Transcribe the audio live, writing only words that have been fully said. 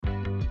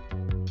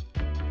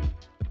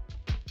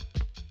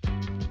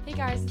Hey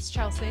guys, it's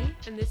Chelsea.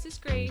 And this is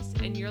Grace,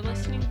 and you're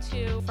listening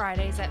to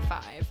Fridays at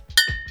 5.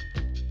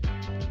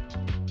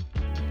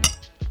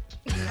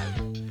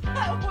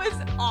 That was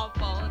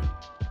awful.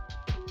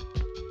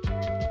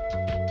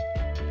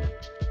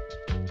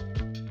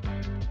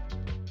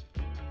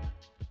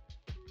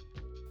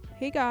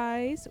 Hey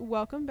guys,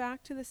 welcome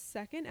back to the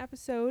second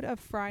episode of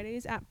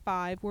Fridays at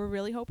 5. We're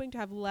really hoping to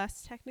have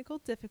less technical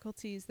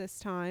difficulties this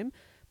time,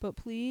 but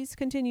please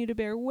continue to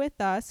bear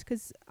with us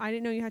because I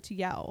didn't know you had to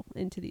yell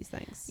into these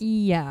things.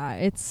 Yeah,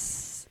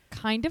 it's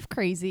kind of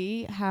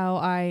crazy how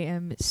I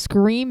am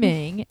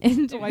screaming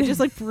into I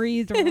just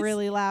breathed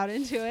really loud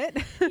into it.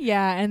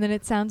 Yeah, and then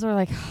it sounds more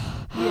like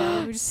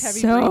Yeah, we're just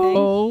heavy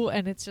breathing.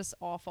 And it's just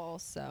awful.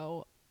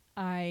 So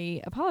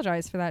I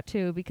apologize for that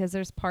too, because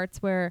there's parts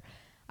where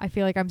I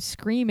feel like I'm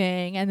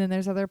screaming, and then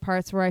there's other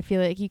parts where I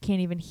feel like you can't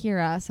even hear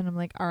us, and I'm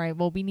like, all right,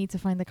 well, we need to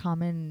find the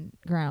common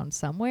ground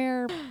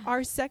somewhere.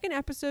 Our second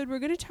episode, we're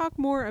going to talk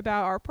more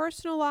about our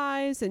personal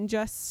lives and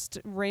just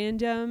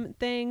random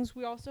things.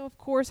 We also, of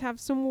course, have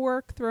some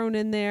work thrown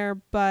in there,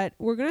 but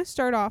we're going to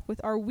start off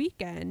with our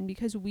weekend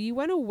because we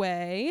went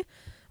away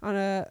on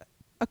a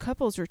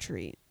couples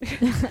retreat.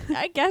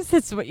 I guess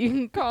that's what you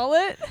can call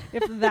it.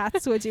 If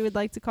that's what you would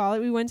like to call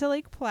it. We went to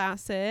Lake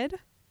Placid.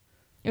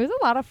 It was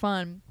a lot of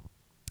fun.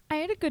 I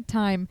had a good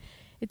time.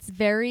 It's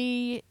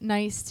very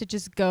nice to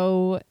just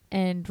go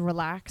and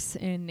relax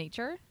in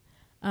nature.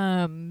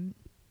 I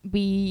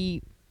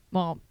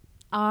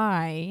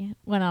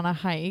went on a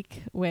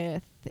hike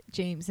with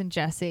James and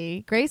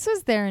Jesse. Grace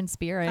was there in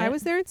spirit. I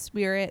was there in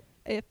spirit.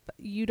 If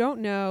you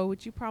don't know,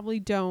 which you probably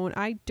don't,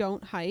 I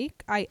don't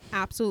hike. I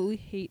absolutely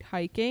hate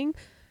hiking.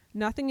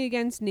 Nothing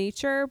against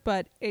nature,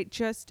 but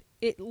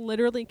it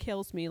literally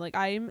kills me. Like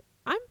I'm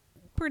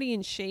pretty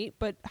in shape,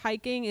 but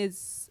hiking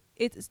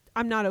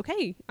I'm not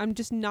okay. I'm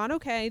just not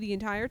okay the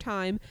entire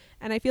time.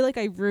 And I feel like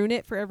I ruin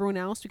it for everyone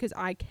else because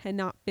I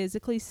cannot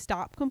physically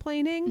stop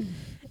complaining.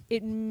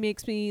 It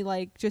makes me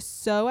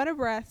just so out of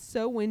breath,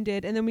 so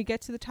winded. And then we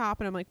get to the top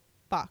and I'm like,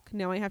 fuck,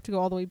 now I have to go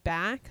all the way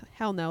back.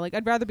 Hell no.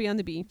 I'd rather be on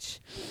the beach.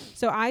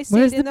 So I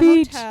stayed in the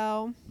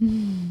hotel,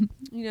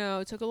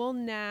 took a little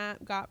nap,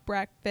 got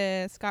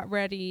breakfast, got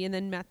ready, and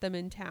then met them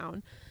in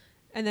town.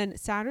 And then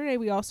Saturday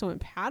we also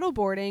went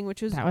paddleboarding,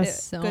 which was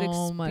so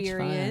good much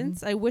experience.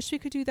 fun. I wish we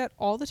could do that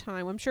all the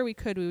time. I'm sure we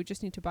could. We would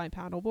just need to buy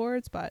paddle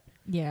boards, but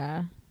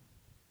yeah,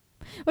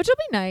 which will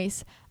be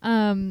nice.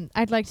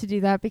 I'd like to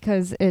do that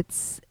because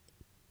it's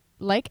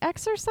like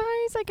exercise,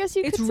 I guess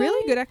you could say. It's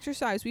really good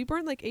exercise. We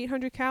burned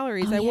 800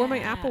 calories. I wore my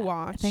Apple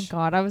Watch. Thank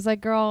God. I was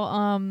like, girl,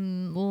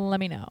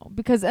 let me know.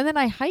 And then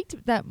I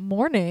hiked that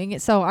morning,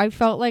 so I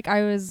felt like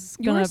I was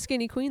You were a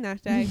skinny queen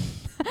that day.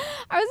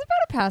 I was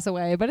about to pass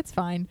away, but it's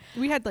fine.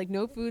 We had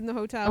no food in the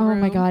hotel room.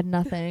 Oh my God,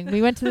 nothing.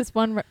 We went to this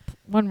one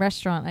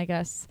restaurant, I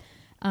guess,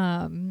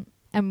 and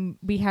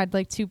we had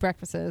 2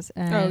 breakfasts.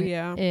 And oh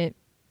yeah.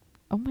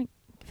 Oh my,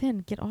 Finn,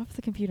 get off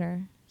the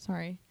computer.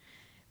 Sorry.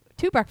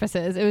 2 breakfasts.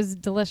 It was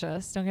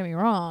delicious. Don't get me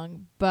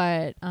wrong,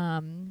 but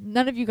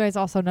none of you guys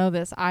also know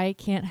this. I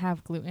can't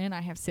have gluten.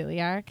 I have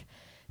celiac,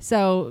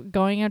 so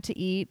going out to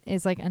eat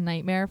is a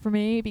nightmare for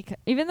me. Because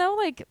even though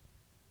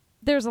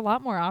there's a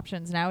lot more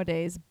options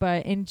nowadays,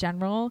 but in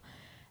general,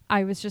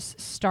 I was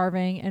just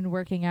starving and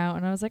working out,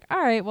 and I was like, all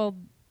right, well,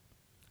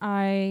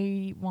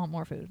 I want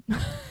more food.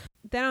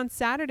 Then on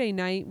Saturday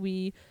night,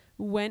 we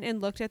went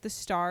and looked at the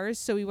stars.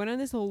 So we went on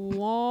this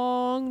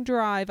long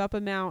drive up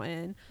a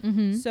mountain.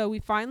 Mm-hmm. So we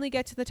finally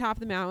get to the top of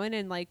the mountain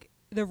and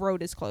the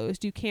road is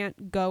closed. You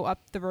can't go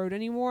up the road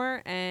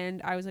anymore.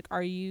 And I was like,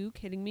 are you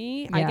kidding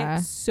me? Yeah. I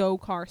get so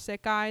car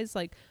sick, guys.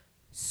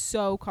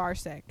 So car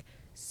sick.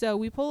 So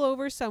we pull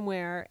over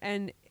somewhere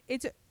and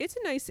it's a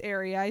nice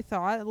area, I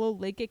thought. A little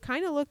lake. It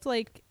kind of looked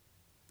like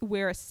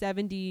where a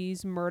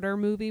 70s murder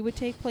movie would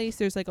take place.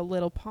 There's a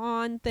little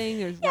pond thing.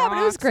 There's rocks, but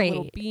it was great. A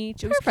little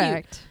beach. It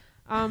Perfect. was cute.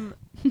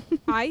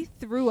 I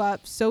threw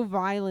up so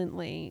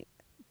violently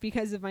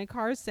because of my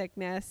car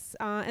sickness.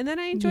 And then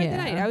I enjoyed the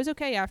night. I was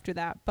okay after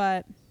that,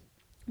 but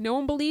no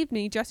one believed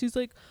me. Jesse's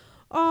like,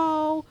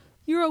 oh,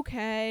 you're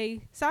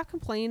okay. Stop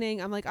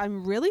complaining. I'm like,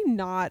 I'm really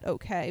not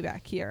okay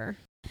back here.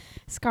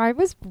 Sky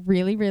was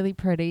really, really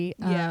pretty.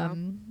 Yeah.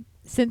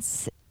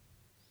 Since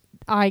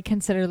I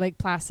consider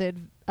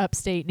Placid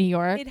upstate New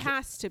York. It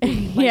has to be.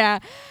 Yeah.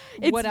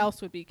 What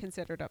else would be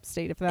considered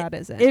upstate if that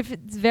isn't? If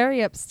it's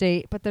very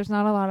upstate, but there's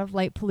not a lot of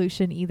light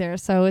pollution either.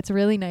 So it's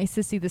really nice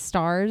to see the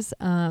stars.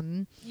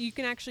 You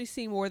can actually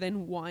see more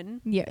than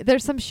one. Yeah.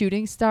 There's some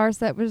shooting stars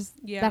that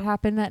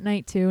happened that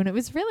night too. And it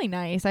was really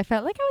nice. I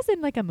felt like I was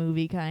in a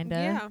movie kind of.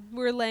 Yeah.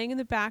 We were laying in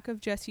the back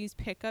of Jesse's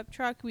pickup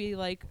truck. We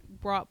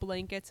brought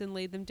blankets and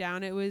laid them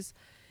down. It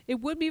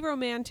would be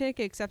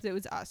romantic, except it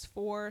was us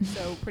 4.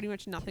 So pretty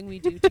much nothing we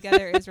do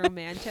together is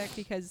romantic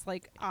because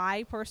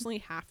I personally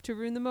have to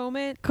ruin the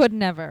moment. Could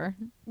never.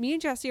 Me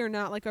and Jesse are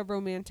not a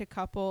romantic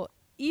couple,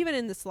 even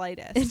in the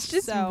slightest. It's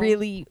just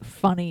really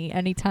funny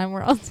anytime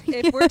we're all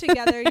together. If we're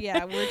together,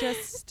 yeah, we're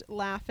just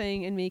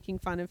laughing and making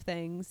fun of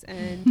things.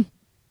 And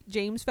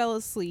James fell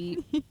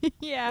asleep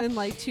Yeah. in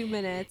like 2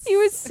 minutes. He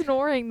was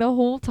snoring the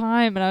whole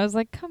time, and I was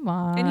like, come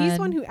on. And he's the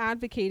one who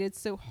advocated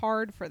so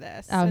hard for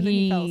this. Oh, and then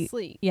he fell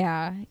asleep.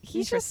 Yeah.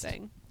 He's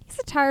Interesting. He's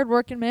a tired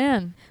working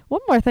man.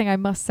 One more thing I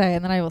must say,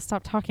 and then I will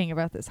stop talking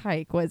about this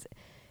hike, was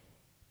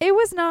it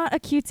was not a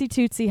cutesy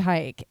tootsy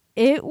hike.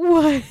 It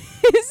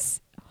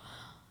was,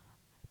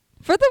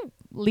 for the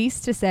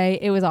least to say,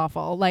 it was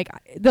awful. Like,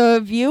 the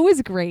view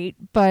was great,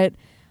 but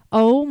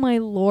oh my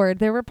Lord,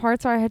 there were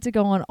parts where I had to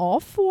go on all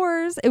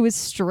fours. It was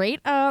straight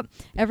up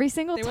every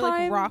single They time. were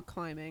like rock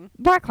climbing.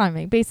 Rock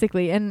climbing,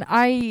 basically. And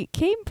I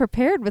came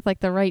prepared with like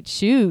the right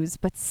shoes,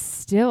 but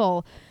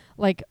still,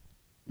 like,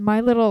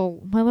 my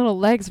little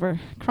legs were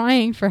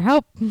crying for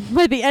help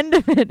by the end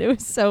of it. It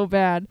was so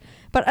bad.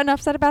 But enough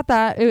said about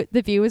that.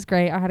 The view was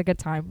great. I had a good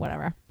time.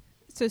 Whatever.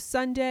 So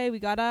Sunday, we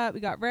got up, we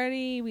got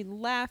ready, we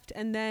left,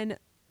 and then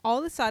all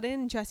of a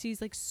sudden, Jesse's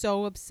like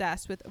so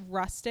obsessed with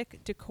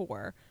rustic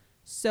decor.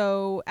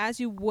 So as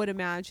you would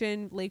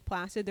imagine, Lake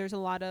Placid, there's a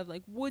lot of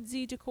like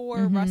woodsy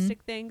decor,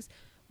 rustic things.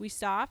 We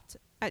stopped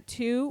at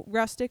 2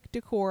 rustic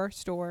decor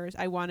stores.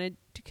 I wanted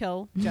to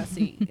kill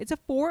Jesse. It's a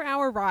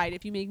 4-hour ride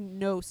if you make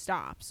no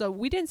stop. So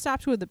we didn't stop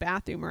to go to the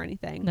bathroom or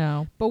anything.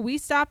 No. But we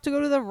stopped to go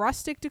to the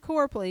rustic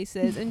decor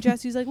places. And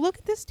Jesse's like, look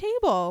at this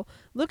table.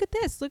 Look at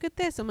this. Look at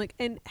this. I'm like,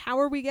 and how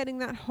are we getting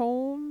that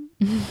home?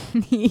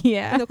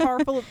 Yeah. In the car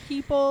full of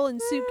people and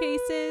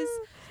suitcases.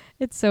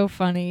 It's so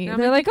funny. And I'm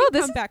They're like, "We oh,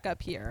 can this come back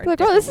up here. they're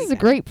like, oh, this is a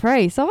great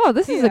price. Oh,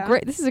 this is Yeah.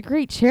 this is a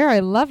great chair. I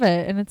love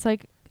it. And it's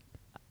like,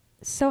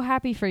 so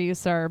happy for you,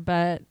 sir,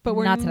 but But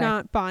we're not today.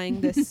 not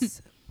buying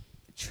this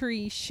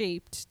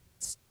tree-shaped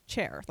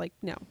chair. Like,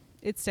 no,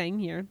 it's staying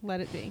here.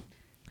 Let it be.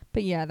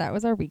 But yeah, that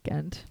was our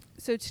weekend.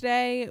 So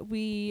today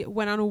we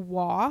went on a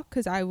walk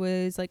because I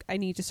was like, I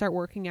need to start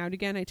working out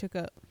again. I took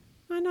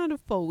not a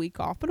full week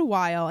off, but a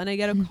while. And I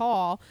get a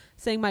call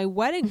saying my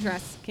wedding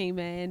dress came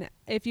in.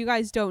 If you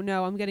guys don't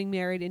know, I'm getting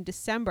married in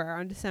December,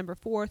 on December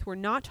 4th. We're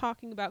not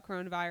talking about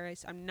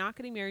coronavirus. I'm not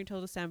getting married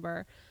till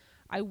December.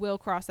 I will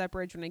cross that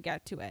bridge when I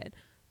get to it.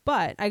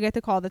 But I get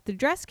the call that the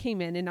dress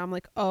came in, and I'm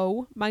like,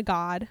 oh my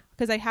God,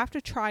 because I have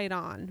to try it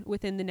on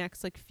within the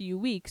next like few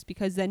weeks,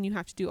 because then you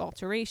have to do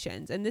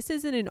alterations. And this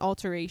isn't an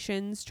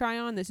alterations try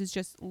on. This is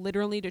just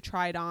literally to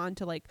try it on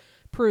to like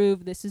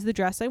prove this is the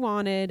dress I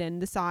wanted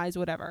and the size,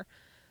 whatever.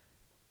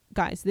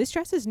 Guys, this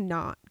dress is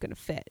not going to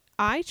fit.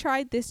 I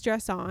tried this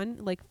dress on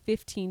like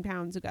 15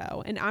 pounds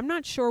ago, and I'm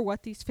not sure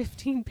what these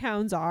 15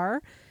 pounds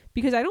are,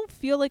 because I don't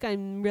feel like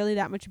I'm really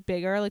that much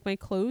bigger. Like, my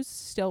clothes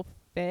still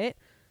fit.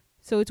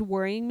 So it's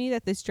worrying me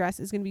that this dress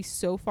is going to be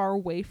so far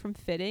away from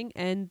fitting.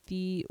 And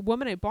the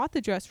woman I bought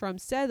the dress from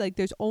said, like,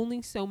 there's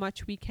only so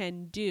much we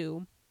can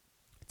do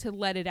to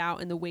let it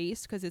out in the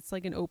waist, because it's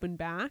like an open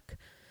back.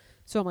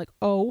 So I'm like,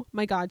 oh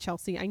my God,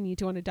 Chelsea, I need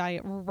to on a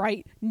diet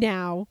right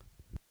now.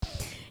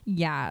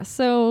 Yeah.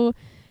 So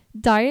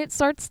diet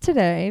starts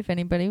today, if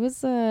anybody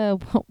was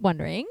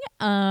wondering.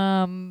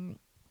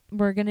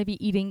 We're going to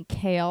be eating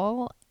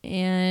kale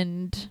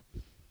and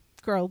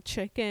Grilled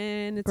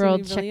chicken. It's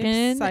grilled gonna be really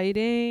chicken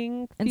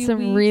exciting. and Few some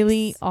weeks.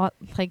 really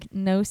like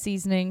no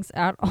seasonings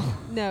at all.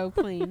 No,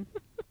 plain.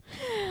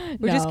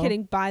 We're just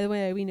kidding. By the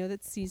way, we know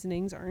that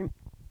seasonings aren't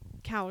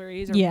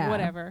calories or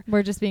whatever.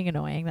 We're just being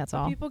annoying. That's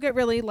all. People get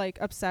really like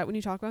upset when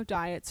you talk about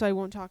diet, so I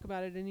won't talk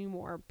about it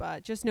anymore.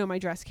 But just know my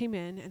dress came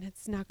in and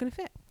it's not gonna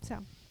fit. So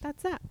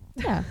that's that.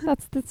 Yeah,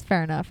 that's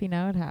fair enough. You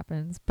know, it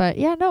happens. But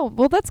yeah, no.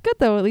 Well, that's good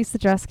though. At least the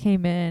dress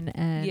came in,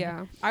 and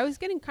Yeah, I was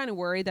getting kind of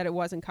worried that it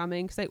wasn't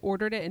coming because I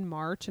ordered it in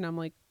March, and I'm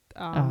like,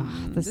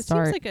 the this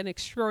start. seems like an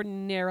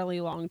extraordinarily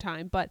long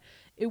time. But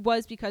it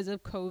was because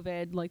of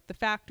COVID. Like, the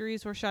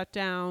factories were shut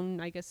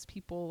down. I guess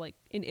people like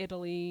in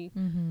Italy,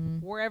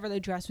 wherever the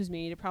dress was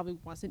made, it probably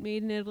wasn't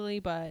made in Italy,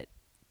 but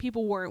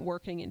people weren't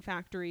working in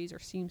factories or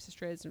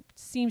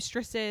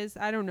seamstresses.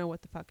 I don't know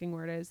what the fucking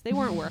word is. They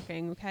weren't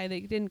working. Okay,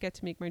 they didn't get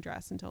to make my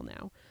dress until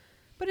now.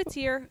 But it's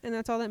here, and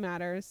that's all that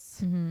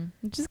matters.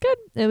 Which is good.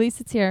 At least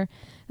it's here.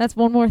 That's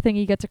one more thing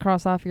you get to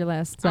cross off your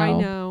list. So I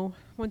know.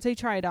 Once I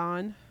try it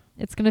on,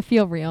 it's gonna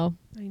feel real.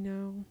 I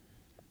know.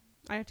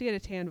 I have to get a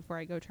tan before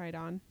I go try it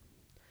on.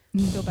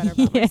 Feel better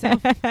about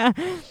myself.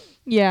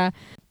 Yeah.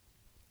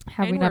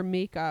 Have And we wear not?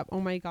 makeup. Oh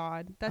my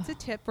God. That's a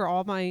tip for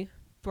all my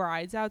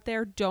brides out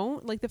there.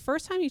 Don't, like, the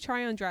first time you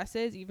try on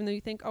dresses, even though you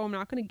think, oh, I'm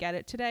not going to get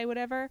it today,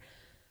 whatever,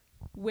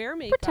 wear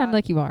makeup. Pretend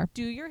like you are.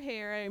 Do your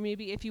hair.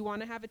 Maybe if you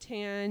want to have a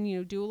tan,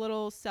 do a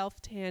little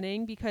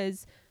self-tanning,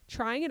 because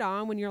trying it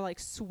on when you're like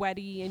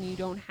sweaty and you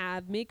don't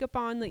have makeup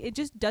on, like, it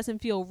just doesn't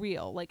feel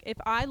real. Like, if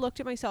I looked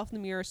at myself in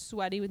the mirror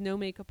sweaty with no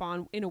makeup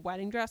on in a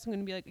wedding dress, I'm going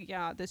to be like,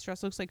 yeah, this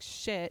dress looks like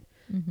shit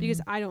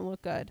because I don't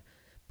look good.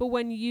 But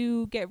when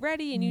you get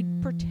ready and you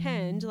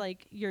pretend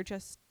like you're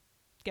just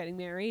getting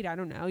married, I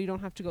don't know, you don't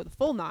have to go the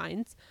full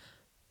nines,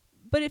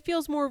 but it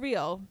feels more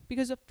real.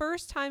 Because the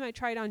first time I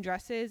tried on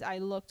dresses, I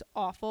looked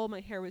awful. My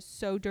hair was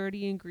so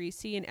dirty and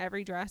greasy, and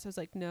every dress I was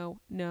like, no,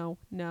 no,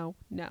 no,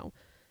 no.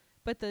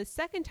 But the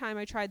second time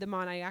I tried them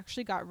on, I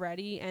actually got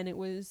ready, and it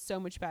was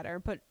so much better.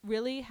 But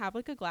really have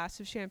like a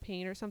glass of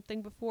champagne or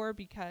something before,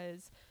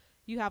 because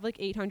You have like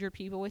 800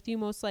 people with you,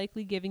 most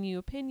likely giving you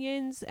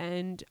opinions.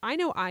 And I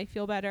know I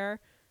feel better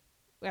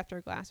after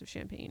a glass of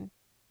champagne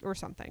or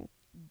something.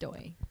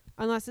 Doy.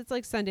 Unless it's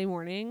like Sunday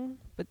morning,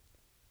 but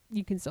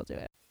you can still do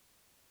it.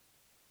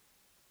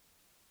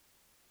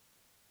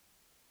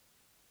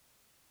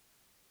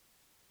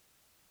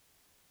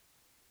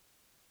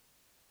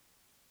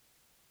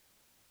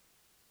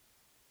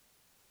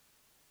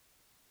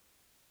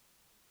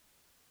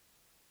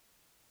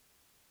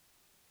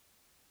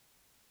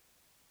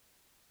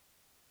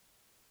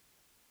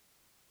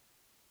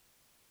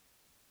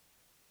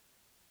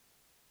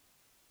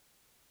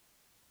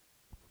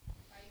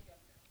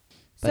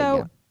 But So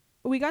yeah.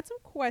 we got some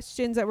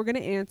questions that we're going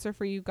to answer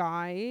for you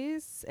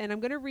guys, and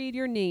I'm going to read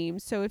your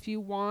names. So if you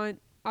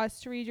want us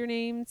to read your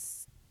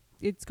names,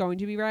 it's going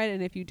to be right.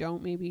 And if you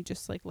don't, maybe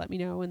just like let me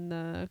know in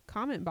the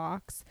comment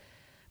box.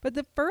 But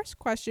the first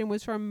question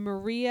was from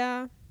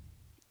Maria.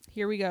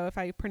 Here we go. If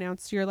I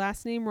pronounced your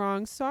last name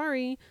wrong,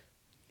 sorry.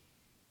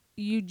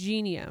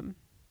 Eugenium.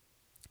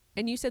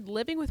 And you said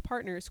living with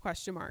partners,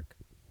 question mark.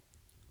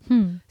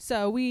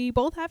 So we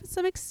both have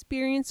some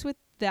experience with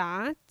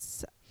that.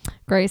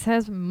 Grace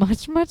has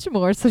much, much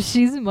more, so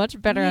she's much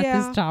better at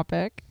Yeah. this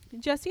topic.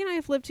 Jesse and I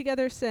have lived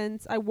together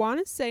since, I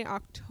want to say,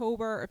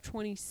 October of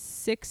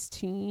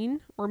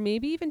 2016 or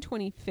maybe even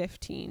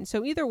 2015.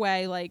 So either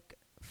way, like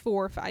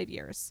 4 or 5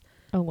 years.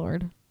 Oh,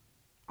 Lord.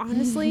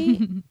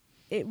 Honestly,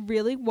 it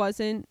really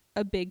wasn't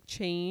a big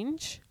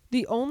change.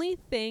 The only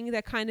thing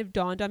that kind of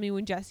dawned on me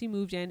when Jesse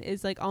moved in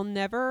is like, I'll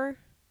never,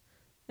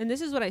 and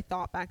this is what I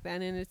thought back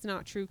then, and it's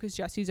not true because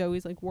Jesse's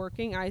always like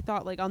working. I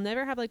thought like, I'll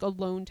never have like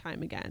alone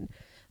time again.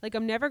 Like,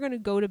 I'm never going to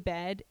go to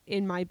bed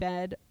in my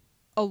bed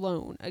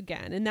alone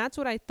again. And that's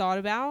what I thought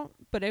about,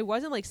 but I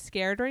wasn't like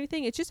scared or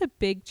anything. It's just a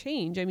big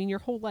change. I mean, your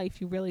whole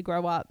life, you really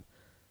grow up,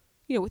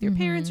 you know, with your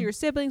parents or your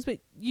siblings, but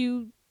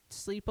you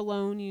sleep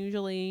alone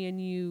usually, and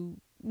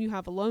you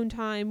have alone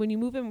time. When you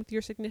move in with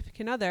your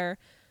significant other,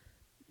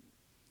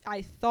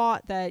 I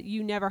thought that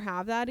you never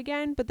have that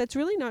again, but that's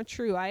really not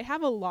true. I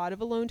have a lot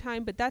of alone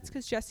time, but that's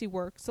because Jesse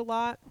works a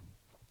lot,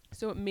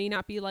 so it may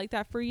not be like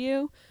that for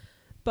you.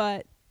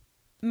 But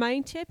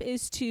my tip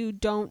is to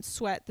don't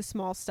sweat the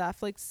small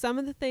stuff. Like, some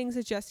of the things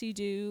that Jesse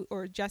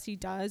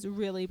does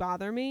really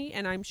bother me,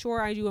 and I'm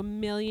sure I do a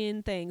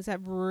million things that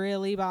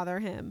really bother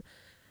him.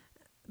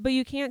 But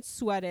you can't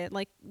sweat it.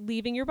 Like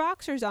leaving your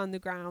boxers on the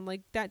ground,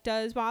 like that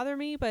does bother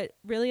me, but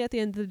really at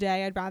the end of the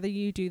day, I'd rather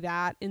you do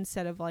that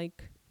instead of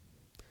like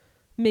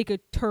make a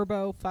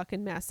turbo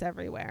fucking mess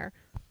everywhere.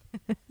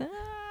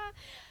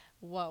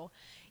 Whoa.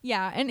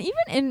 Yeah, and even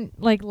in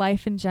like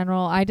life in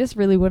general, I just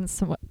really wouldn't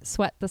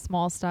sweat the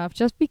small stuff,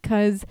 just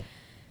because,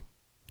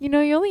 you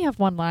know, you only have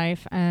one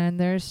life, and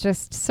there's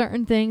just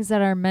certain things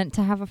that are meant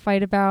to have a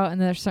fight about,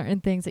 and there's certain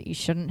things that you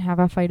shouldn't have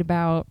a fight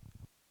about.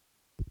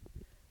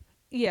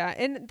 Yeah,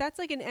 and that's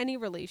like in any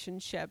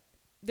relationship.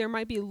 There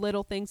might be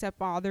little things that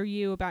bother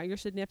you about your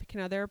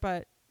significant other,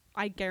 but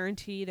I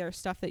guarantee there's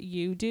stuff that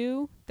you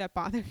do that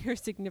bother your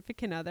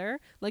significant other.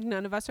 Like,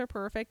 none of us are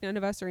perfect. None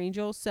of us are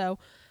angels. So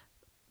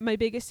my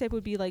biggest tip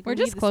would be like, We're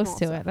leave just the close small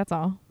to stuff. it. That's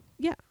all.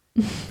 Yeah.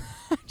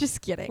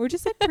 Just kidding. We're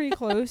just like pretty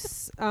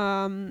close.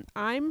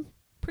 I'm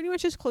pretty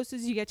much as close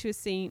as you get to a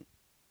saint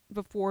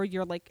before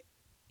you're like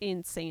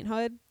in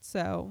sainthood.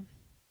 So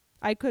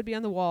I could be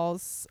on the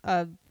walls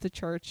of the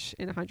church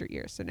in 100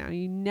 years. So now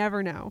you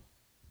never know.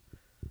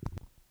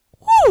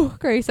 Woo,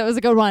 Grace, that was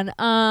a good one.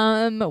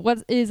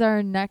 What is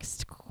our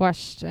next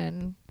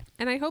question?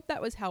 And I hope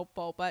that was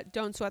helpful, but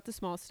don't sweat the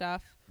small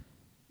stuff.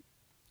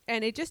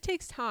 And it just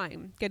takes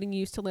time getting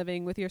used to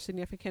living with your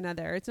significant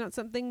other. It's not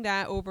something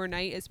that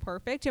overnight is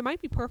perfect. It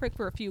might be perfect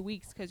for a few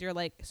weeks because you're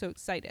like so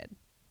excited.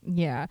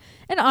 Yeah.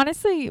 And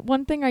honestly,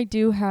 one thing I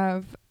do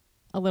have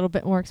a little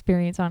bit more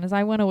experience on is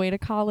I went away to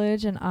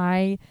college, and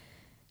I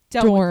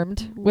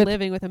dormed with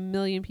living with a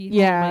million people.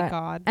 Yeah. Oh my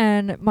God.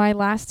 And my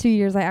last 2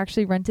 years, I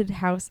actually rented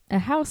a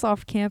house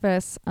off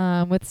campus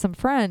with some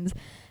friends.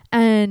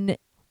 And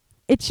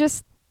it's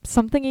just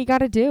something you got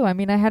to do. I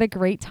mean, I had a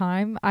great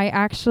time. I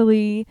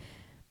actually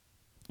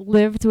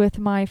lived with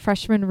my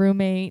freshman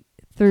roommate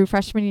through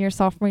freshman year,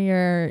 sophomore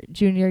year,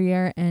 junior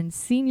year, and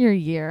senior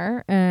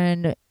year.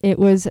 And it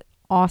was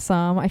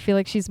awesome. I feel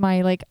like she's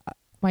my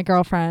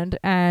girlfriend,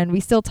 and we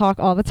still talk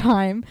all the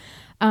time.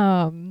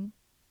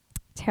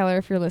 Taylor,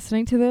 if you're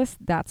listening to this,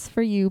 that's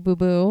for you,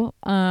 boo-boo.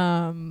 But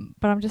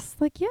I'm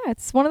just like, yeah,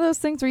 it's one of those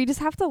things where you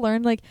just have to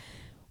learn, like,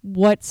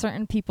 what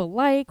certain people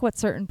like, what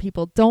certain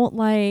people don't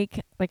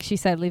like. Like she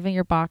said, leaving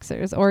your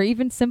boxers, or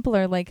even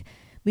simpler, like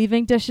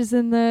leaving dishes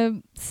in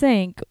the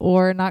sink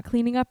or not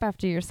cleaning up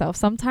after yourself.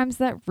 Sometimes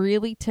that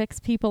really ticks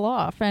people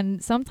off,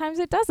 and sometimes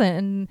it doesn't.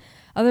 And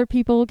other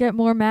people get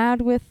more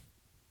mad with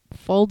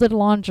folded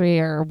laundry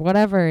or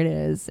whatever it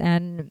is.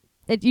 And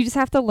you just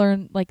have to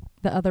learn like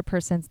the other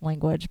person's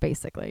language,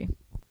 basically.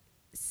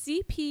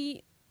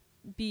 CP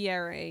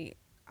Biere,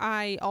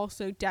 I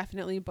also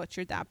definitely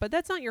butchered that, but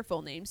that's not your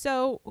full name.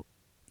 So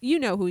you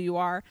know who you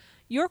are.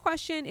 Your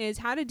question is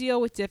how to deal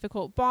with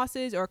difficult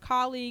bosses or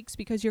colleagues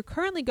because you're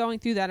currently going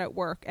through that at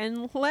work.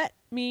 And let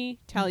me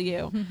tell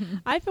you,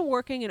 I've been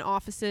working in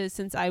offices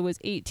since I was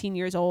 18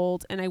 years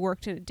old, and I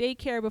worked in a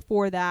daycare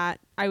before that.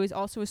 I was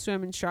also a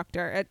swim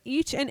instructor. At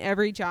each and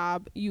every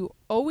job, you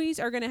always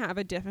are going to have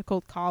a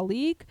difficult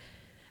colleague,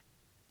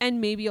 and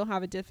maybe you'll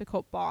have a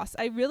difficult boss.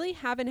 I really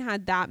haven't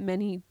had that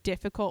many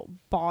difficult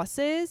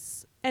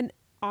bosses. And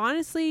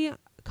honestly,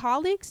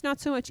 colleagues, not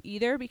so much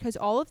either, because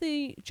all of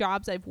the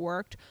jobs I've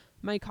worked,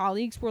 my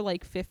colleagues were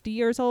like 50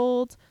 years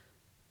old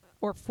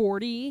or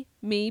 40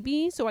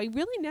 maybe. So I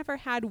really never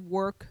had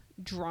work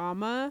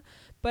drama,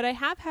 but I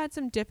have had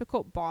some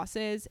difficult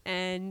bosses,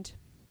 and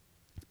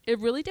it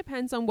really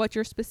depends on what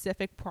your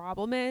specific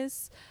problem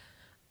is.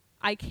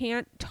 I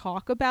can't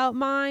talk about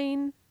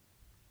mine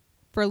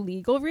for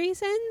legal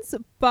reasons,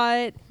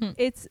 but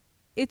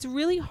it's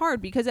really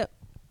hard because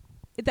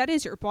that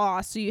is your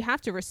boss, so you have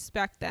to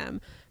respect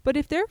them. But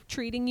if they're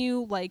treating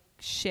you like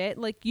shit,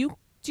 like, you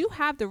do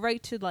have the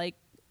right to like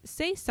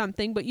say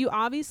something, but you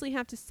obviously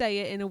have to say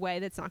it in a way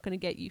that's not going to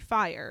get you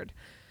fired.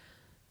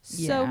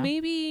 So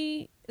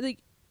maybe like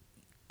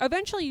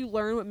eventually you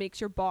learn what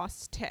makes your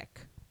boss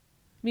tick.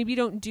 Maybe you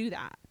don't do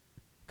that,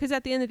 because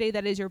at the end of the day,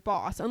 that is your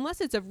boss, unless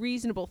it's a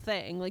reasonable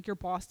thing, like your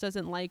boss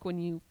doesn't like when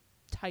you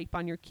type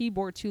on your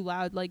keyboard too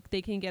loud, like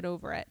they can get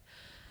over it.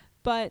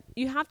 But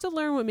you have to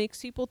learn what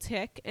makes people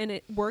tick,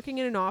 and working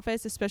in an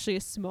office, especially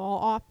a small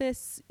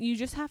office, you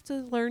just have to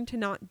learn to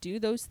not do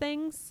those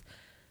things.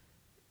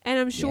 And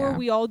I'm sure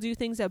we all do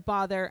things that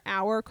bother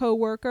our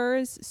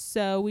coworkers,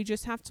 so we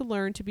just have to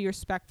learn to be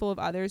respectful of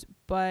others.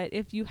 But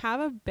if you have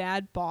a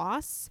bad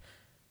boss,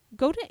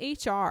 go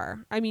to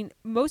HR. I mean,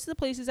 most of the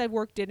places I've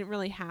worked didn't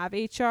really have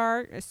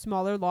HR.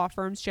 Smaller law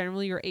firms,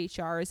 generally your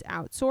HR is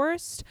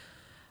outsourced.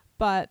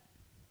 But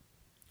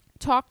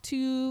talk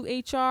to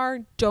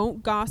HR.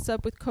 Don't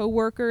gossip with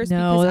coworkers.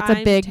 No, because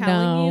that's a big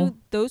telling no. you,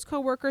 those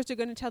coworkers are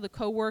going to tell the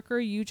coworker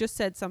you just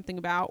said something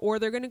about, or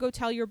they're going to go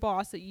tell your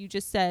boss that you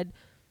just said,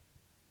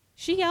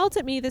 she yelled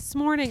at me this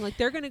morning. Like,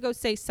 they're going to go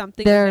say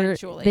something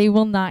eventually. They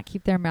will not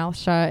keep their mouth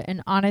shut.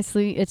 And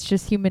honestly, it's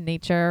just human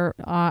nature.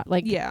 I'm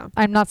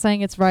not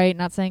saying it's right,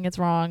 not saying it's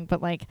wrong,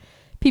 but like,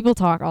 people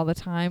talk all the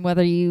time,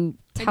 whether you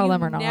tell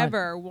them or not. You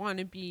never want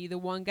to be the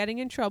one getting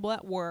in trouble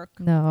at work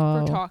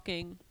for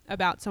talking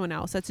about someone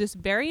else. That's just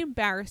very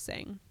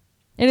embarrassing.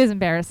 It is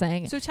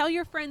embarrassing. So tell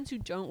your friends who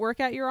don't work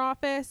at your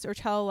office, or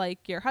tell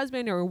like your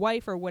husband or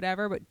wife or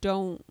whatever, but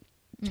don't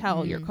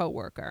tell your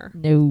coworker.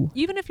 No.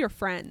 Even if you're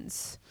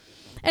friends.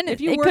 And it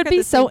could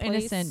be so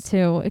innocent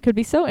too. It could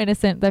be so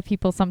innocent that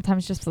people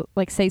sometimes just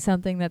like say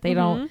something that they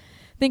don't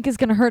think is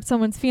going to hurt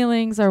someone's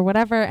feelings or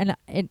whatever, and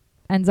it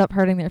ends up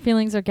hurting their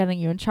feelings or getting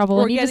you in trouble,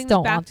 or and you just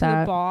don't want that. Or getting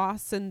back to the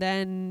boss, and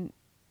then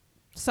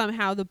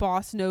somehow the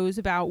boss knows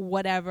about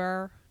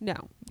whatever.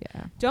 No.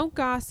 Yeah. Don't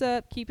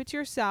gossip. Keep it to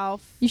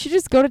yourself. You should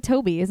just go to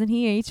Toby. Isn't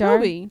he HR?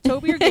 Toby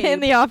or Gabe. In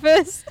the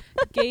office.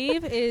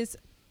 Gabe is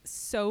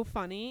so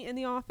funny in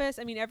the office.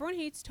 I mean, everyone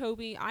hates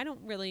Toby. I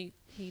don't really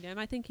hate him.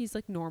 I think he's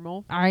like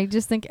normal. I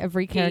just think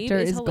every character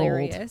Gabe is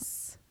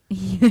hilarious.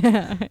 Gold.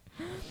 Yeah.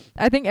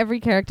 I think every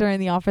character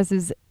in the office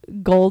is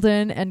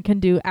golden and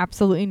can do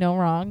absolutely no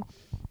wrong.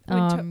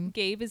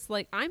 Gabe is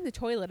like, I'm the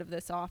toilet of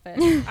this office.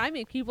 I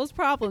make people's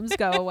problems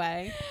go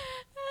away.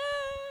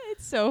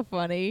 It's so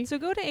funny. So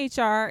go to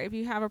HR if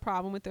you have a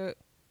problem with a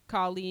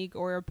colleague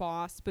or a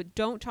boss, but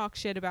don't talk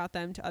shit about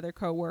them to other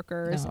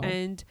coworkers. No.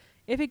 And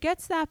if it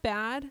gets that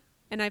bad,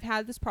 and I've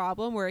had this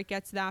problem where it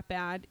gets that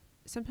bad,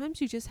 sometimes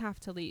you just have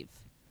to leave.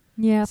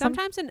 Yeah.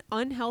 Sometimes an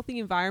unhealthy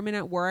environment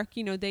at work,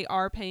 they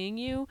are paying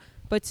you.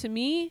 But to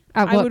me,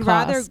 I would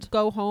rather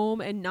go home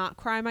and not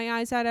cry my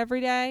eyes out every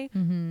day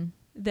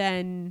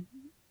than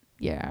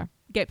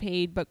get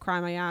paid but cry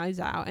my eyes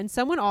out. And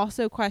someone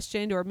also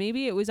questioned, or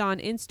maybe it was on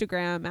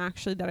Instagram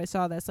actually that I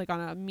saw this, like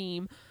on a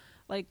meme,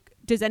 like,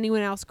 does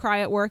anyone else cry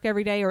at work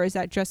every day, or is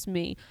that just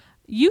me?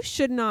 You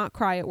should not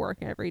cry at work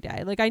every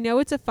day. Like, I know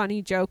it's a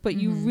funny joke, but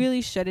you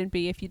really shouldn't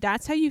be. If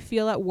that's how you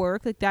feel at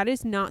work, like, that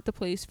is not the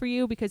place for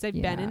you, because I've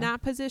been in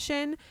that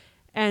position.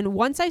 And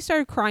once I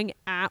started crying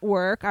at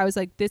work, I was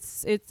like,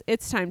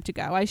 it's time to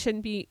go. I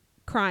shouldn't be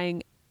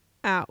crying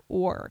at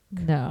work.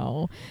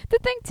 No. The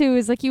thing too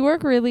is, like, you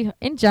work really,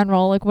 in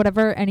general, like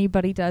whatever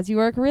anybody does, you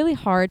work really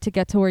hard to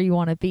get to where you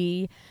want to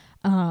be.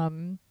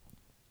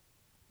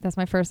 That's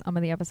my first of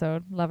the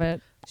episode. Love it.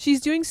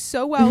 She's doing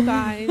so well,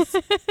 guys.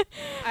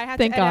 I had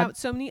Thank to edit God. out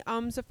so many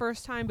the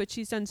first time, but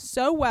she's done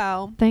so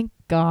well. Thank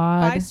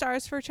God. 5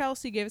 stars for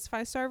Chelsea. Give us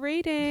 5-star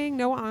rating.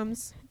 No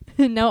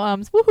No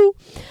woohoo.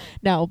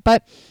 No,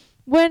 but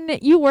when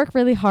you work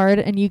really hard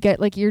and you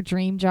get like your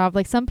dream job,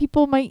 like some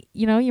people might,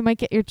 you might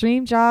get your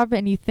dream job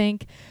and you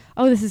think,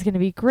 oh, this is going to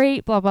be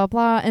great, blah, blah,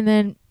 blah. And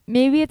then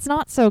maybe it's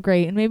not so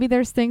great. And maybe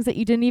there's things that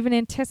you didn't even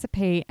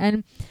anticipate.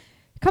 And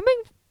coming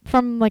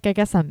from like, I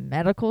guess, a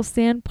medical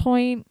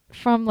standpoint,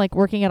 from like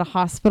working at a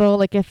hospital,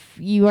 like if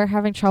you are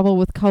having trouble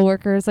with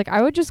coworkers, like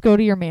I would just go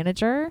to your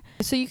manager.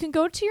 So you can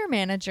go to your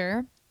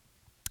manager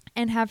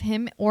and have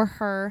him or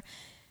her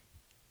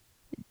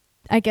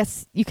I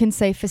guess you can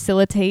say,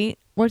 facilitate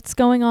what's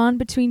going on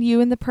between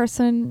you and the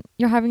person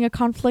you're having a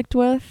conflict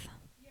with.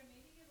 Yeah,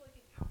 maybe give like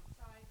an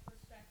outside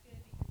perspective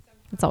because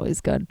sometimes It's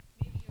always good.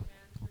 maybe your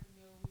manager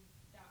knows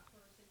that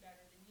person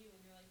better than you, and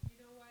you're like, you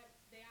know what?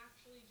 They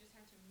actually just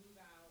had to move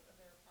out of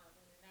their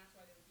apartment, and that's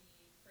why they're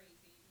being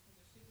crazy because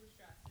they're super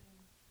stressed, and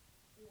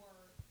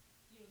or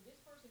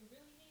this person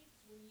really hates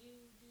when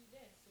you do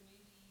this, so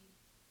maybe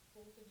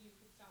both of you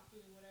could stop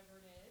doing whatever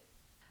it is.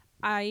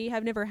 I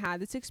have never had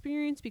this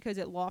experience because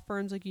at law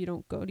firms, like, you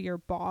don't go to your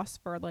boss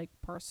for like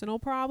personal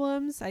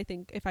problems. I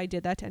think if I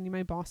did that to any of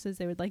my bosses,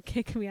 they would like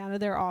kick me out of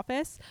their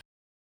office.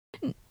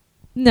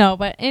 No,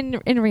 but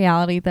in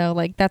reality though,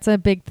 like that's a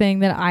big thing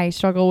that I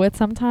struggle with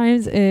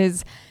sometimes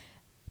is,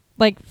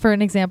 like, for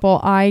an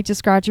example, I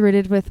just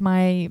graduated with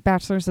my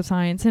bachelor's of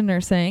science in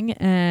nursing,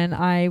 and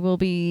I will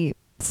be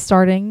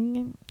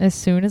starting as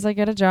soon as I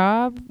get a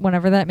job,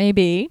 whenever that may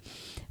be.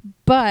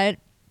 But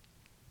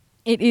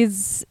it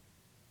is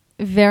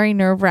very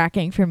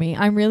nerve-wracking for me.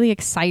 I'm really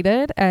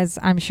excited, as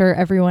I'm sure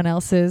everyone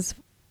else is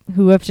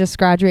who have just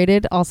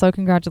graduated. Also,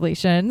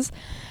 congratulations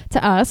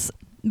to us.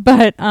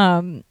 But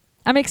I'm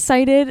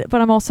excited,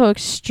 but I'm also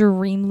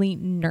extremely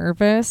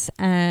nervous,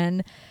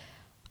 and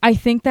I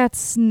think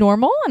that's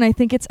normal, and I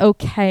think it's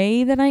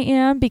okay that I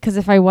am, because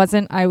if I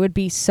wasn't, I would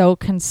be so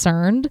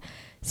concerned.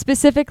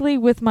 Specifically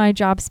with my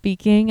job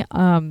speaking,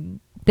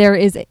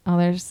 there's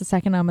the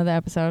second of the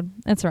episode.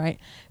 That's right.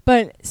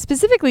 But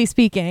specifically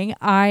speaking,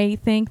 I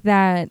think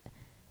that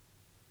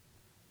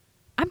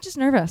I'm just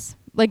nervous.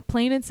 Like,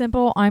 plain and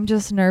simple, I'm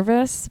just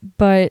nervous,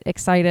 but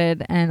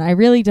excited, and I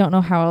really don't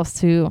know how else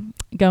to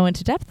go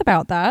into depth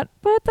about that,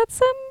 but that's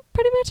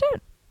pretty much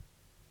it.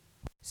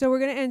 So we're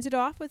going to end it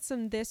off with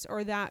some this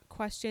or that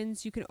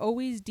questions. You can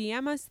always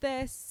DM us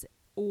this,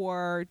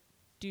 or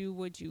do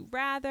would you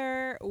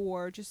rather,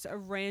 or just a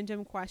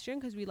random question,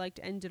 because we like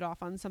to end it off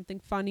on something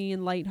funny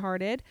and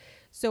lighthearted.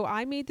 So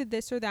I made the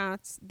this or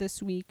that's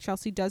this week.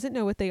 Chelsea doesn't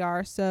know what they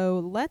are,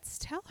 so let's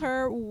tell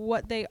her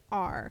what they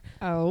are.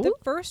 Oh. The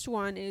first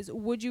one is,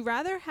 would you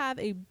rather have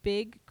a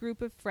big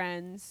group of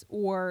friends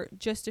or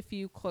just a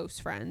few close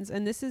friends?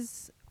 And this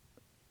is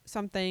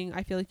something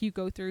I feel like you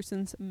go through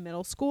since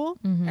middle school.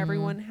 Mm-hmm.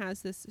 Everyone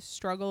has this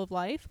struggle of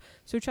life.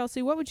 So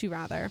Chelsea, what would you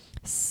rather?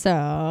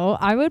 So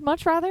I would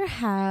much rather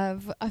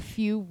have a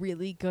few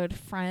really good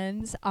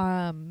friends.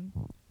 I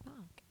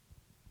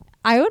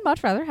would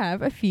much rather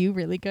have a few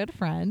really good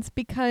friends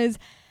because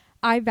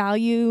I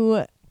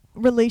value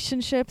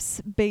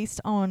relationships based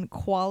on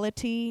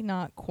quality,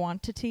 not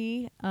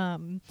quantity.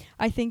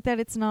 I think that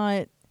it's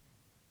not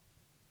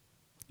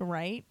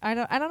right. I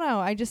don't know.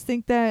 I just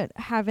think that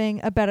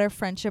having a better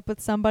friendship with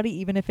somebody,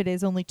 even if it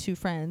is only two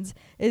friends,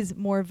 is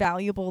more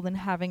valuable than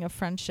having a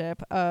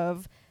friendship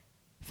of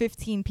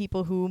 15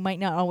 people who might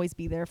not always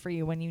be there for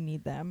you when you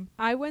need them.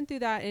 I went through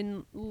that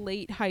in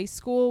late high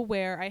school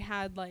where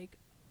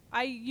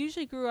I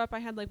usually grew up, I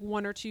had like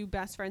one or two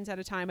best friends at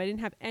a time. I didn't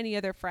have any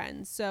other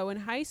friends. So in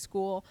high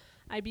school,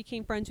 I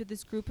became friends with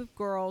this group of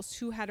girls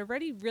who had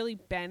already really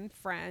been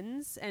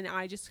friends, and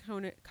I just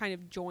kind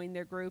of joined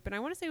their group. And I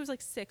want to say it was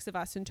like 6 of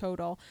us in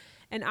total.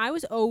 And I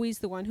was always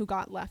the one who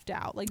got left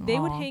out. Like, they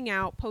would hang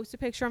out, post a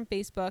picture on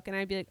Facebook, and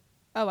I'd be like,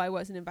 oh, I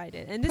wasn't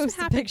invited. And this would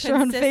happen picture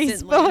on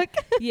consistently. Facebook.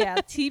 Yeah,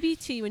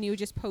 TBT, when you would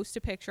just post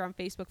a picture on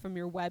Facebook from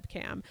your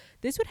webcam.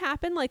 This would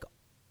happen like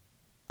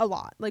a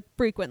lot, like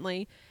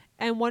frequently.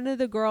 And one of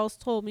the girls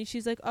told me,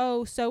 she's like,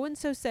 oh,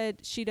 so-and-so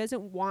said she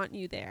doesn't want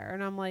you there.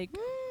 And I'm like,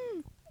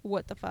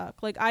 what the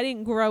fuck? Like, I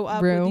didn't grow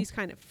up with these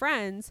kind of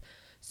friends.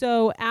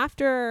 So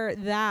after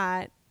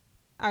that,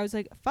 I was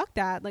like, fuck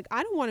that. Like,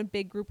 I don't want a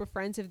big group of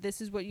friends if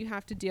this is what you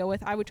have to deal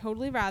with. I would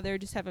totally rather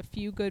just have a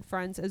few good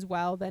friends as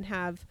well than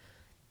have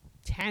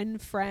 10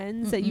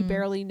 friends that you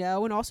barely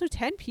know. And also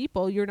 10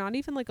 people. You're not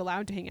even like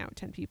allowed to hang out with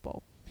 10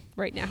 people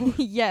right now.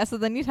 Yeah, so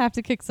then you'd have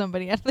to kick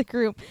somebody out of the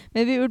group.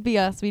 Maybe it would be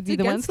us. We'd be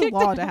the ones against the kicked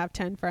law out. to have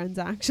 10 friends,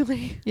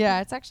 actually. Yeah,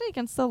 it's actually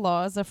against the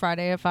law as a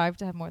Friday at 5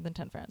 to have more than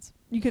 10 friends.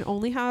 You can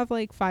only have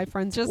like 5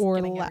 friends Just or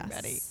kidding, less.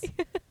 everybody.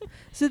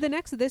 So the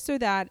next this or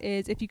that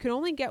is, if you could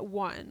only get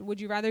one, would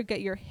you rather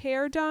get your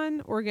hair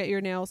done or get your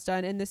nails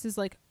done? And this is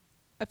like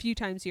a few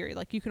times a year.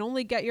 Like, you can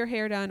only get your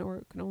hair done or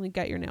you can only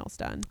get your nails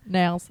done.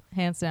 Nails,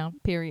 hands down,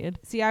 period.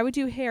 See, I would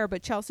do hair,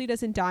 but Chelsea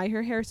doesn't dye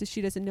her hair, so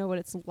she doesn't know what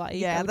it's like.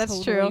 Yeah, I would that's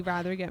totally true.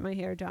 rather get my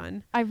hair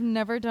done. I've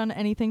never done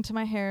anything to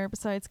my hair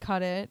besides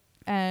cut it.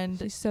 And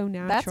She's so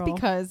natural. that's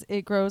because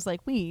it grows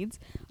like weeds.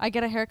 I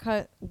get a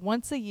haircut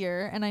once a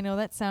year, and I know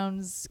that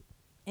sounds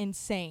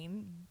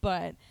insane,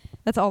 but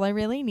that's all I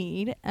really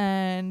need.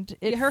 And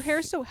her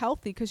hair's so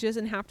healthy because she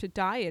doesn't have to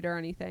dye it or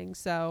anything.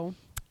 So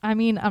I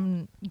mean,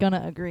 I'm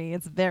gonna agree.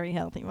 It's very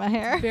healthy, my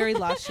hair. it's very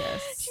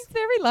luscious. She's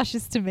very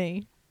luscious to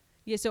me.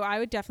 Yeah, so I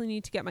would definitely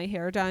need to get my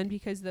hair done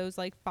because those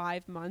like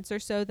 5 months or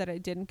so that I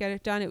didn't get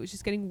it done, it was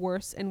just getting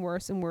worse and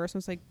worse and worse. I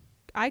was like,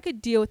 I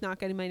could deal with not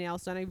getting my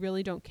nails done. I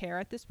really don't care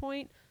at this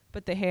point.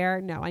 But the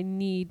hair, no, I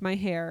need my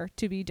hair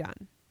to be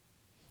done.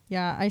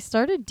 Yeah, I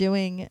started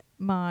doing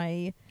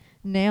my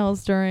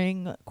nails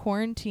during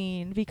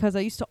quarantine because I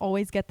used to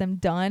always get them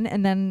done,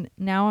 and then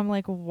now I'm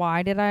like,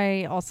 why did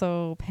I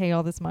also pay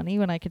all this money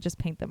when I could just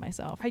paint them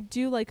myself? I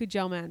do like a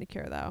gel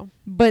manicure though.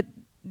 But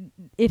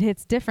it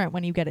hits different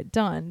when you get it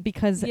done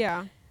because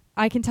Yeah.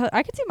 I can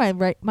see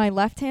my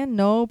left hand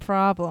no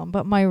problem,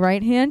 but my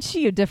right hand,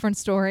 she a different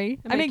story.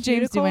 And I my make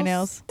James do my cuticles?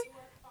 nails.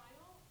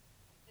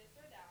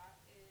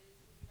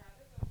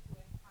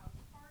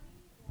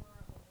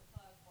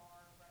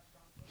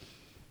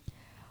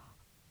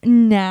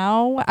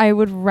 Now I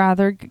would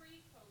rather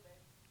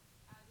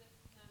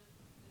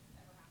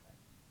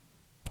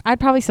I'd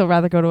probably still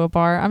rather go to a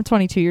bar. I'm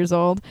 22 years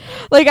old.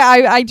 Like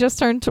I just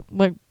turned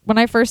like when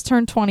I first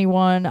turned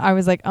 21, I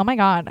was like, "Oh my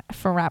god,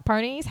 frat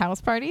parties, house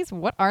parties,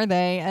 what are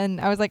they?" And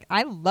I was like,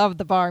 "I love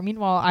the bar."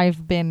 Meanwhile,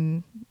 I've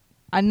been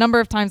a number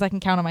of times I can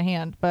count on my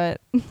hand,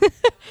 but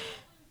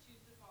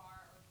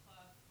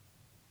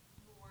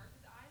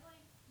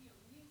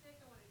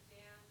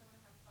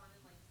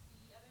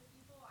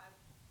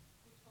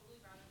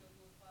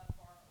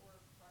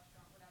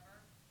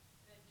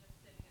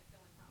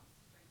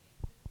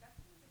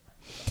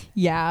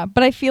yeah,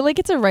 but I feel like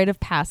it's a rite of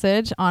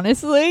passage,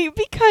 honestly,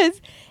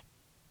 because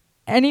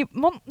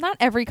not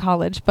every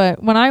college,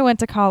 but when I went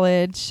to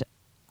college,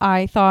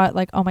 I thought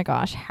like, oh my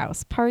gosh,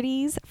 house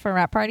parties,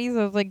 frat parties.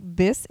 I was like,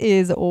 this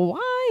is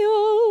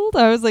wild.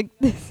 I was like,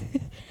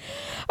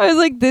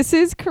 this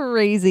is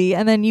crazy.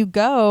 And then you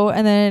go,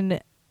 and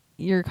then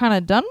you're kind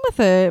of done with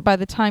it by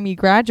the time you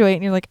graduate,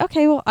 and you're like,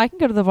 okay, well, I can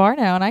go to the bar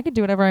now, and I can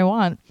do whatever I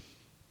want.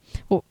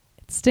 Well,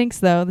 it stinks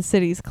though. The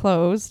city's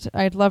closed.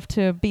 I'd love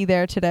to be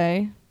there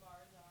today.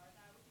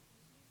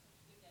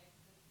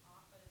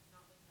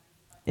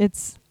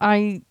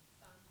 I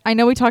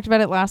know we talked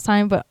about it last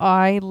time, but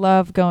I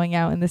love going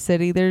out in the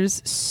city.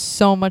 There's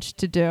so much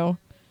to do.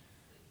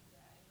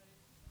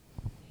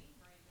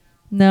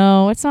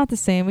 No, it's not the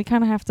same. We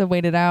kind of have to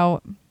wait it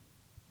out.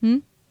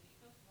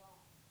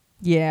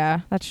 Yeah,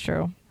 that's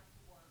true.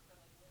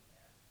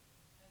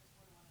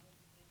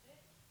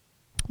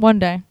 One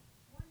day.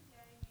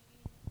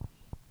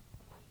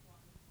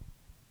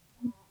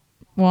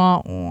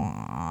 Wah,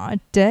 wah.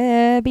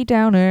 Debbie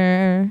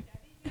Downer.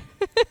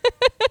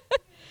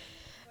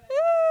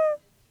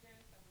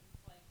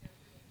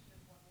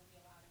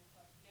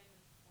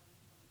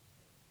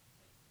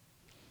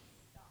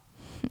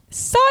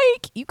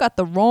 Psych! You got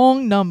the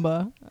wrong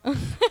number.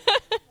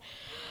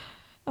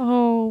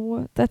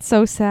 Oh, that's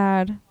so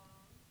sad.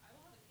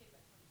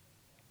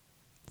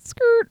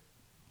 Skirt.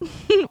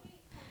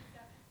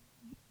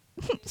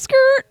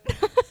 Skirt.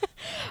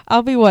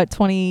 I'll be what,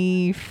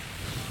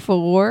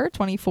 24?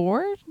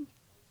 24?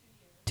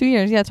 2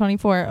 years, yeah,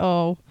 24.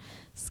 Oh,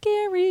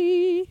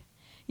 scary.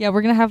 Yeah,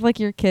 we're going to have like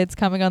your kids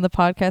coming on the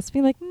podcast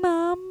being like,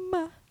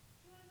 Mama.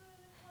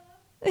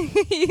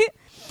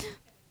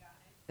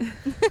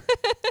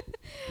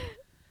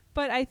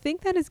 But I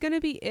think that is going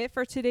to be it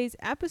for today's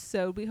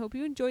episode. We hope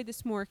you enjoyed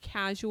this more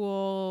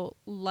casual,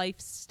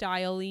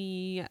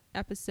 lifestyle-y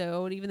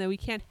episode, even though we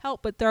can't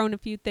help but throw in a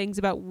few things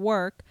about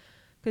work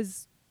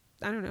because,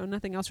 I don't know,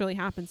 nothing else really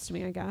happens to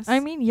me, I guess. I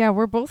mean, yeah,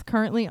 we're both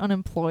currently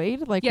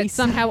unemployed. Like, yet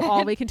somehow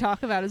all we can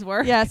talk about is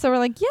work. Yeah, so we're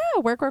like,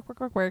 yeah, work.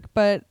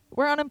 But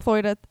we're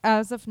unemployed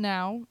as of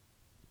now.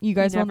 You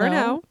guys will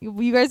know.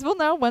 You guys will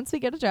know once we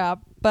get a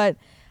job. But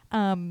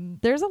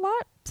there's a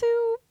lot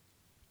to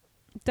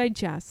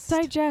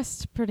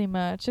digest pretty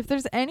much. If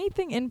there's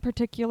anything in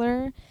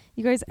particular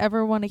you guys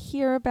ever want to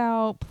hear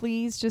about,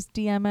 please just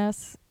DM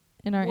us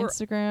in our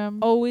Instagram.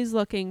 Always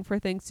looking for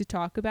things to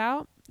talk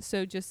about.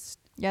 So just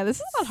this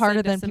is a lot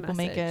harder than people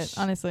make it,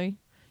 honestly.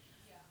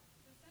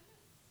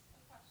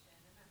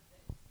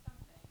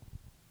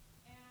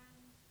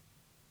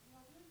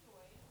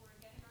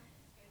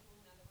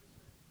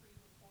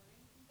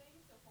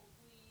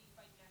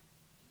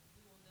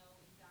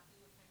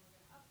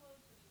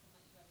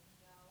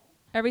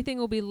 Everything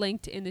will be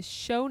linked in the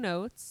show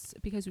notes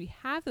because we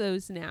have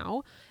those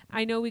now.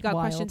 I know we got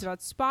questions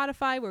about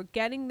Spotify. We're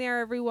getting there,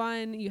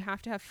 everyone. You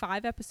have to have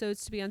 5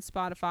 episodes to be on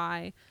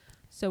Spotify.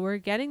 So we're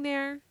getting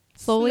there.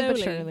 Slowly but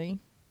surely.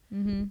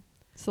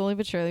 Slowly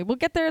but surely. We'll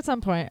get there at some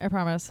point, I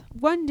promise.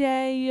 One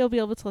day you'll be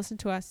able to listen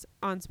to us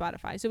on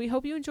Spotify. So we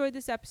hope you enjoyed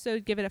this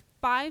episode. Give it a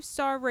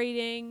 5-star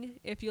rating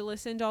if you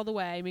listened all the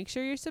way. Make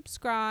sure you're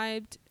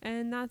subscribed.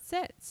 And that's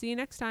it. See you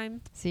next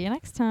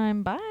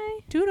time. Bye.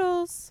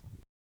 Toodles.